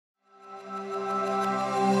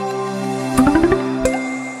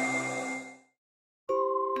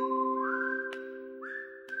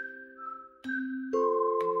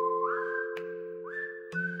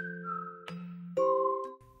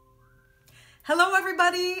Hello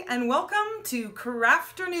everybody and welcome to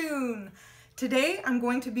Crafternoon. Today I'm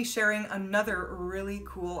going to be sharing another really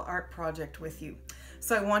cool art project with you.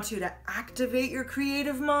 So I want you to activate your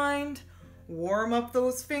creative mind, warm up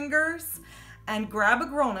those fingers, and grab a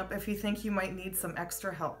grown-up if you think you might need some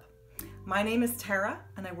extra help. My name is Tara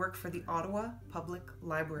and I work for the Ottawa Public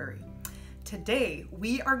Library. Today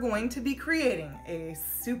we are going to be creating a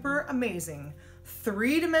super amazing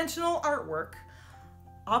three-dimensional artwork,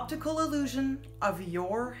 optical illusion of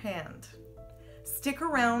your hand. Stick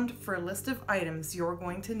around for a list of items you're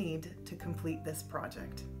going to need to complete this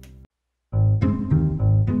project.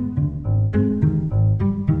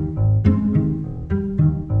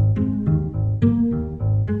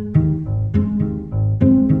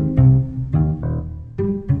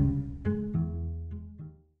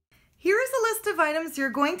 Here is a list of items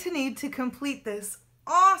you're going to need to complete this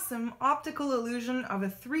awesome optical illusion of a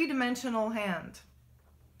three-dimensional hand.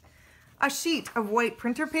 A sheet of white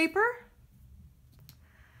printer paper,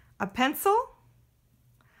 a pencil,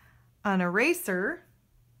 an eraser,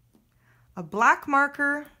 a black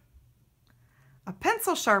marker, a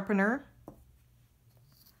pencil sharpener,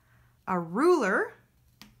 a ruler,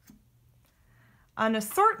 an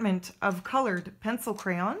assortment of colored pencil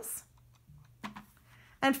crayons,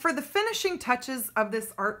 and for the finishing touches of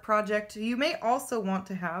this art project, you may also want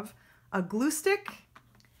to have a glue stick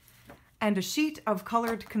and a sheet of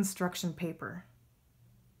colored construction paper.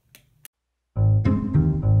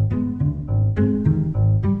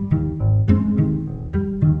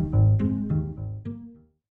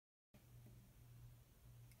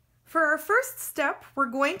 For our first step, we're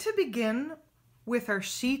going to begin with our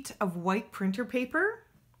sheet of white printer paper,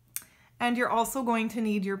 and you're also going to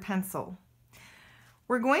need your pencil.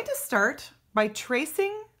 We're going to start by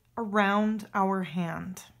tracing around our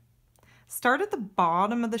hand. Start at the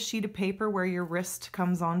bottom of the sheet of paper where your wrist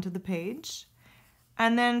comes onto the page,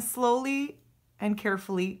 and then slowly and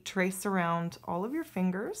carefully trace around all of your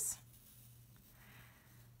fingers.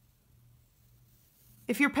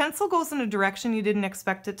 If your pencil goes in a direction you didn't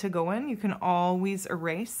expect it to go in, you can always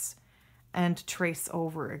erase and trace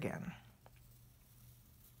over again.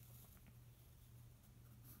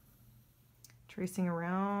 Tracing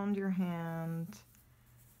around your hand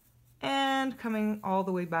and coming all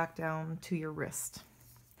the way back down to your wrist.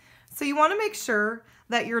 So you want to make sure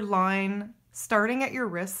that your line starting at your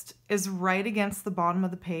wrist is right against the bottom of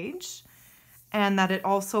the page and that it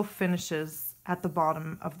also finishes at the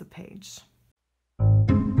bottom of the page.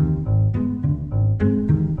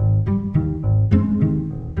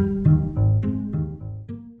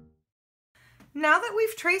 Now that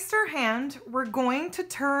we've traced our hand, we're going to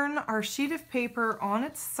turn our sheet of paper on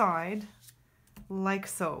its side like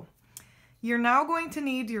so. You're now going to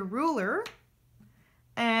need your ruler,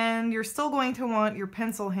 and you're still going to want your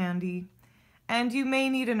pencil handy, and you may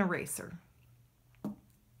need an eraser.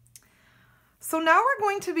 So now we're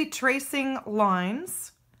going to be tracing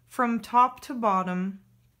lines from top to bottom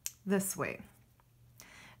this way.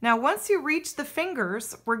 Now once you reach the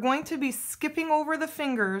fingers, we're going to be skipping over the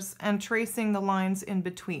fingers and tracing the lines in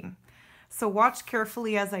between. So watch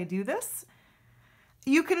carefully as I do this.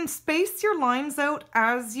 You can space your lines out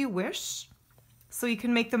as you wish. So you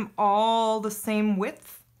can make them all the same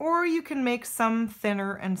width, or you can make some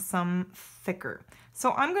thinner and some thicker.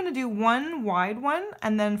 So I'm going to do one wide one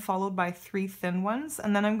and then followed by 3 thin ones,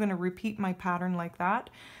 and then I'm going to repeat my pattern like that.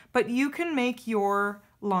 But you can make your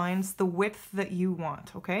lines the width that you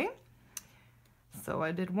want, okay? So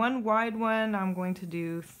I did one wide one. I'm going to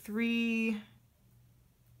do 3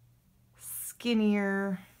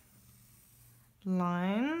 skinnier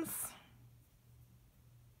lines.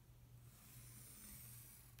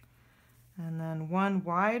 And then one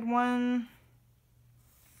wide one.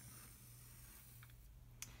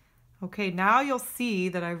 Okay, now you'll see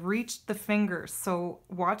that I've reached the fingers. So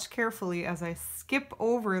watch carefully as I skip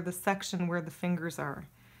over the section where the fingers are.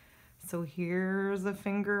 So here's a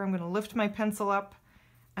finger. I'm going to lift my pencil up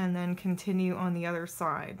and then continue on the other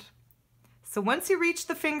side. So once you reach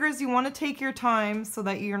the fingers, you want to take your time so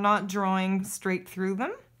that you're not drawing straight through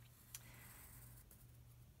them.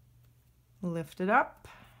 Lift it up.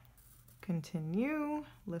 Continue,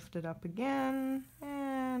 lift it up again,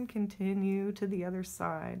 and continue to the other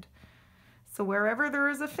side. So wherever there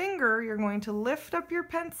is a finger, you're going to lift up your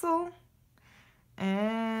pencil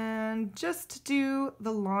and just do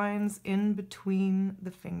the lines in between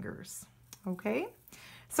the fingers, okay?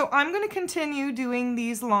 So I'm going to continue doing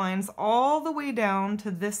these lines all the way down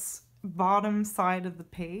to this bottom side of the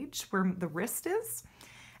page where the wrist is,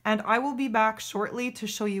 and I will be back shortly to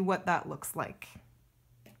show you what that looks like.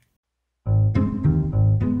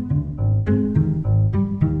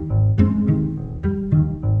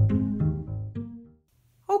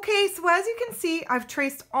 so as you can see, I've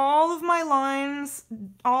traced all of my lines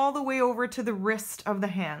all the way over to the wrist of the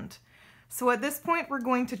hand. So at this point, we're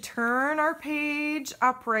going to turn our page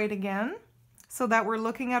upright again so that we're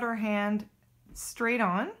looking at our hand straight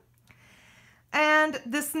on. And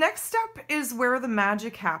this next step is where the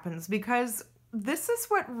magic happens, because this is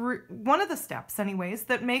what one of the steps anyways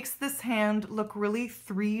that makes this hand look really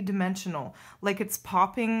three-dimensional, like it's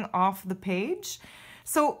popping off the page.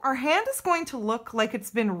 So our hand is going to look like it's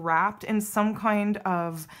been wrapped in some kind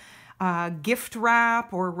of gift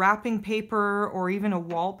wrap or wrapping paper or even a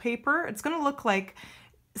wallpaper. It's going to look like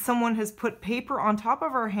someone has put paper on top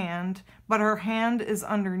of our hand, but our hand is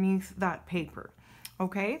underneath that paper.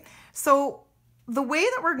 Okay, so the way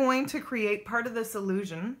that we're going to create part of this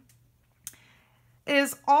illusion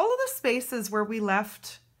is all of the spaces where we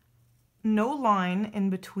left no line in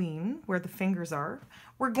between where the fingers are,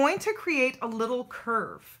 we're going to create a little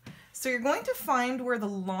curve. So you're going to find where the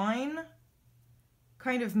line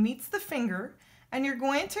kind of meets the finger, and you're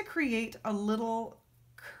going to create a little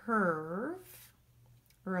curve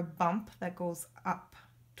or a bump that goes up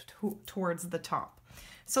towards the top.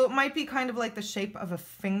 So it might be kind of like the shape of a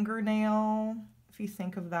fingernail, if you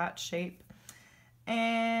think of that shape.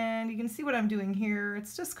 And you can see what I'm doing here.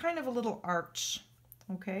 It's just kind of a little arch,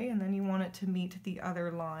 okay? And then you want it to meet the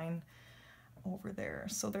other line over there.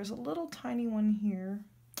 So there's a little tiny one here.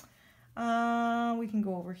 We can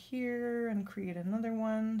go over here and create another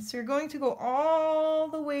one. So you're going to go all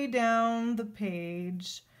the way down the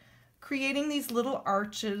page, creating these little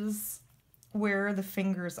arches where the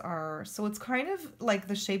fingers are. So it's kind of like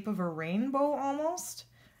the shape of a rainbow almost,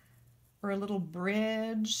 or a little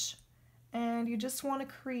bridge. And you just want to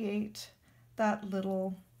create that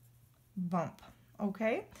little bump,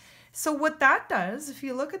 okay? So what that does, if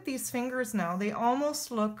you look at these fingers now, they almost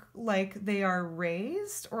look like they are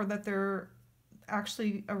raised, or that they're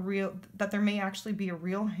actually that there may actually be a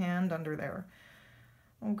real hand under there,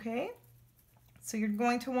 okay? So you're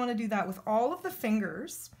going to want to do that with all of the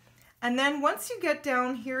fingers. And then once you get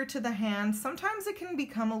down here to the hand, sometimes it can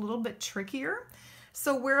become a little bit trickier.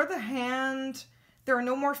 So where the hand, there are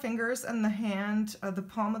no more fingers, and the hand, the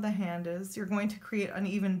palm of the hand is, you're going to create an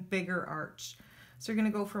even bigger arch. So you're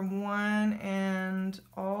going to go from one end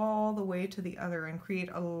all the way to the other and create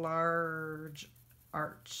a large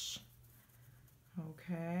arch.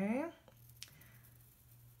 Okay.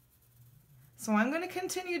 So I'm going to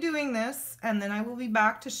continue doing this, and then I will be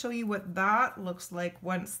back to show you what that looks like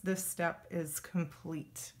once this step is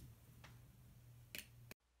complete.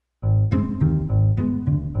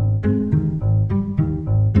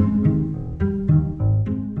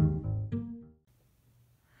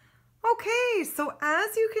 Okay, so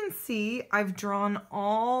as you can see, I've drawn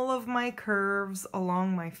all of my curves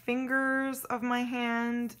along my fingers of my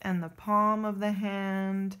hand and the palm of the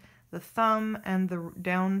hand, the thumb, and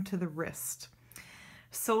down to the wrist.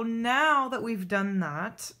 So now that we've done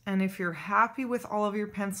that, and if you're happy with all of your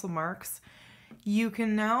pencil marks, you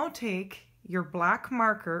can now take your black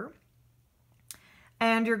marker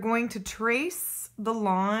and you're going to trace the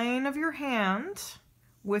line of your hand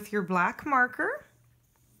with your black marker.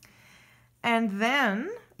 And then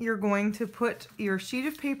you're going to put your sheet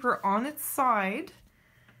of paper on its side,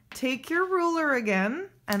 take your ruler again,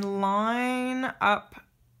 and line up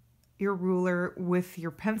your ruler with your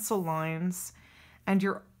pencil lines, and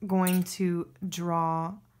you're going to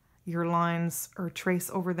draw your lines or trace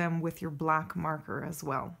over them with your black marker as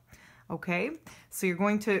well. Okay, so you're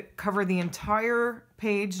going to cover the entire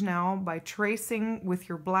page now by tracing with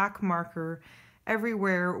your black marker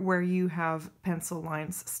everywhere where you have pencil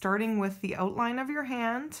lines, starting with the outline of your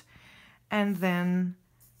hand and then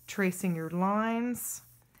tracing your lines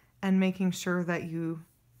and making sure that you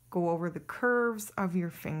go over the curves of your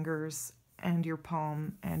fingers and your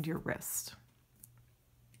palm and your wrist.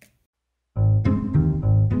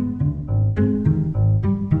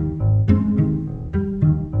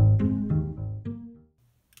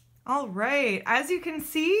 All right, as you can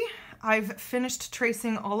see, I've finished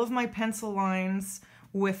tracing all of my pencil lines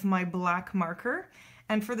with my black marker.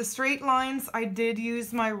 And for the straight lines, I did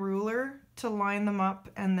use my ruler to line them up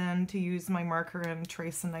and then to use my marker and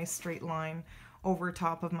trace a nice straight line over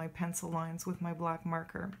top of my pencil lines with my black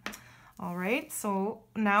marker. All right, so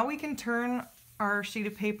now we can turn our sheet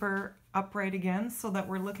of paper upright again so that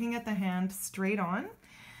we're looking at the hand straight on.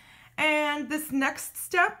 And this next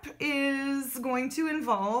step is going to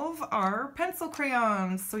involve our pencil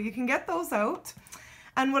crayons. So you can get those out.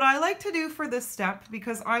 And what I like to do for this step,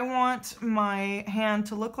 because I want my hand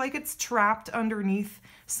to look like it's trapped underneath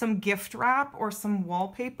some gift wrap or some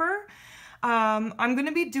wallpaper, I'm going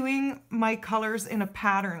to be doing my colors in a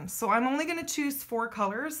pattern. So I'm only going to choose 4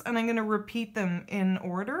 colors and I'm going to repeat them in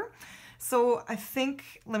order. So I think,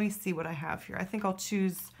 let me see what I have here. I think I'll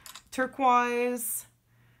choose turquoise.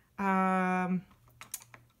 I'll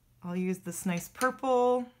use this nice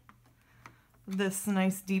purple, this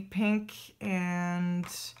nice deep pink, and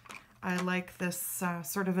I like this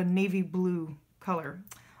sort of a navy blue color.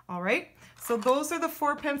 All right, so those are the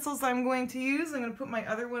 4 pencils I'm going to use. I'm going to put my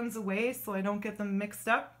other ones away so I don't get them mixed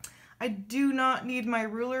up. I do not need my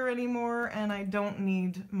ruler anymore, and I don't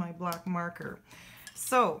need my black marker.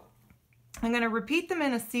 So I'm going to repeat them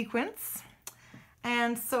in a sequence.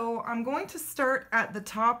 And so I'm going to start at the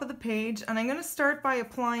top of the page, and I'm going to start by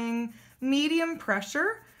applying medium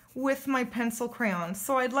pressure with my pencil crayon.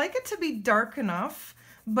 So I'd like it to be dark enough,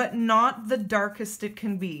 but not the darkest it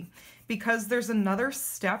can be, because there's another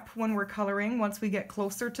step when we're coloring once we get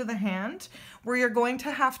closer to the hand where you're going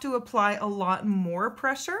to have to apply a lot more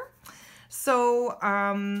pressure. So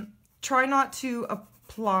try not to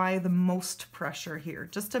apply the most pressure here,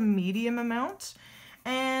 just a medium amount.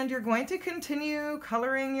 And you're going to continue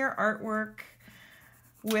coloring your artwork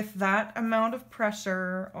with that amount of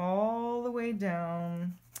pressure all the way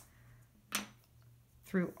down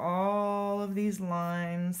through all of these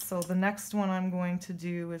lines. So the next one I'm going to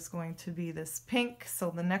do is going to be this pink. So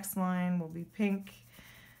the next line will be pink.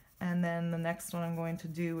 And then the next one I'm going to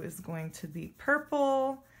do is going to be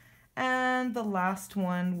purple. And the last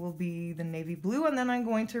one will be the navy blue, and then I'm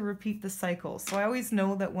going to repeat the cycle. So I always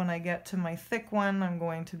know that when I get to my thick one, I'm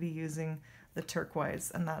going to be using the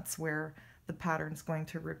turquoise, and that's where the pattern's going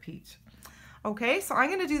to repeat. Okay, so I'm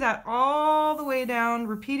going to do that all the way down,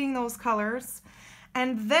 repeating those colors.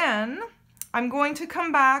 And then I'm going to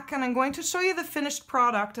come back and I'm going to show you the finished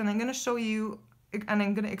product, and I'm going to show you, and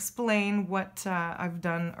I'm going to explain what I've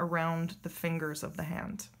done around the fingers of the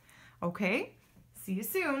hand. Okay, see you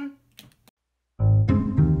soon.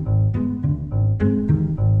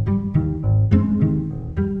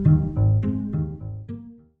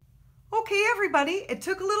 Okay everybody, it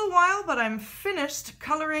took a little while, but I'm finished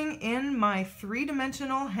coloring in my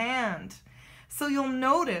 3-dimensional hand. So you'll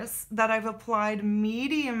notice that I've applied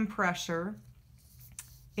medium pressure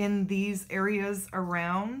in these areas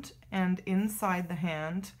around and inside the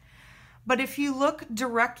hand. But if you look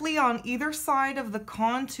directly on either side of the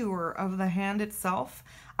contour of the hand itself,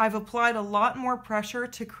 I've applied a lot more pressure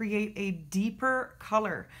to create a deeper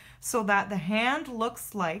color so that the hand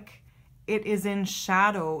looks like it is in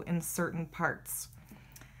shadow in certain parts.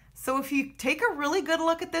 So if you take a really good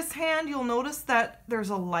look at this hand, you'll notice that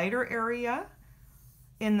there's a lighter area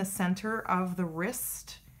in the center of the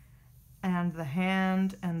wrist and the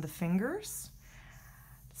hand and the fingers.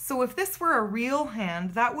 So if this were a real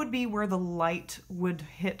hand, that would be where the light would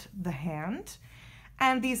hit the hand.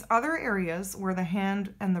 And these other areas where the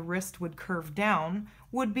hand and the wrist would curve down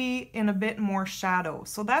would be in a bit more shadow.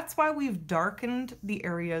 So that's why we've darkened the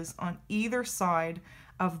areas on either side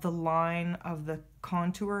of the line of the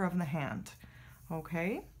contour of the hand.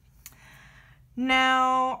 Okay.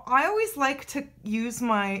 Now, I always like to use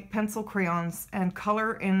my pencil crayons and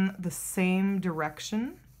color in the same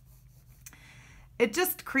direction. It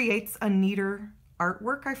just creates a neater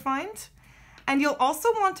artwork, I find. And you'll also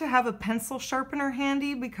want to have a pencil sharpener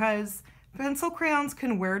handy because pencil crayons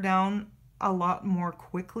can wear down a lot more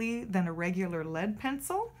quickly than a regular lead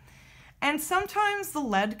pencil. And sometimes the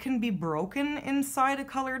lead can be broken inside a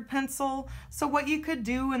colored pencil. So what you could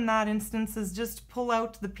do in that instance is just pull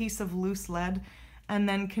out the piece of loose lead and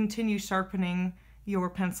then continue sharpening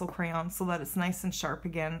your pencil crayon so that it's nice and sharp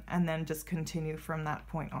again, and then just continue from that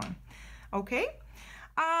point on. Okay?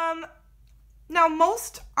 Now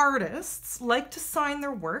most artists like to sign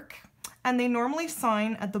their work, and they normally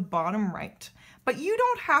sign at the bottom right. But you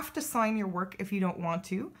don't have to sign your work if you don't want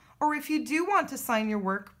to, or if you do want to sign your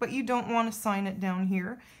work but you don't want to sign it down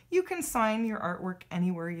here, you can sign your artwork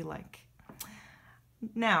anywhere you like.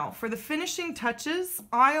 Now, for the finishing touches,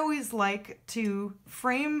 I always like to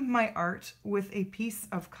frame my art with a piece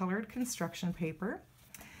of colored construction paper.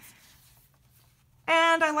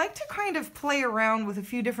 And I like to kind of play around with a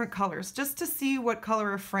few different colors just to see what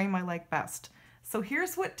color of frame I like best. So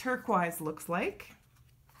here's what turquoise looks like.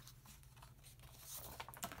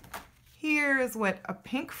 Here is what a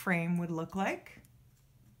pink frame would look like.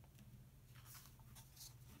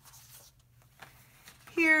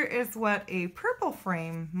 Here is what a purple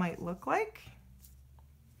frame might look like.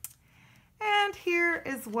 And here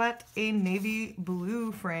is what a navy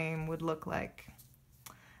blue frame would look like.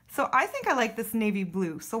 So I think I like this navy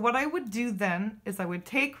blue. So what I would do then is I would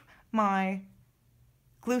take my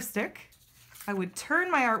glue stick, I would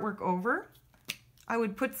turn my artwork over, I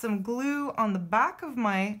would put some glue on the back of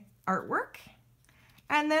my artwork,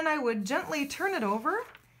 and then I would gently turn it over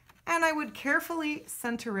and I would carefully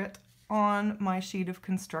center it on my sheet of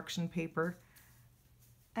construction paper,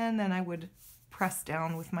 and then I would press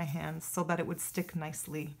down with my hands so that it would stick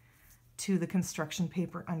nicely to the construction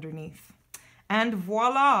paper underneath. And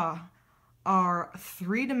voila! Our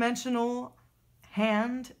three-dimensional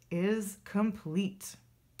hand is complete.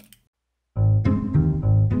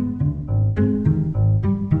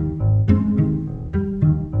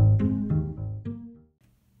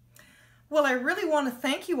 Well, I really want to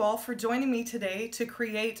thank you all for joining me today to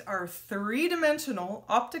create our three-dimensional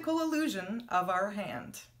optical illusion of our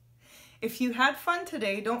hand. If you had fun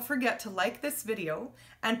today, don't forget to like this video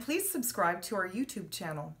and please subscribe to our YouTube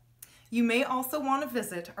channel. You may also want to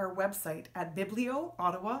visit our website at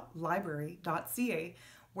biblioottawalibrary.ca,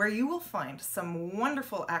 where you will find some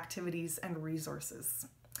wonderful activities and resources.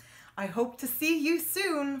 I hope to see you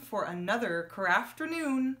soon for another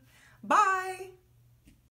Crafternoon. Bye!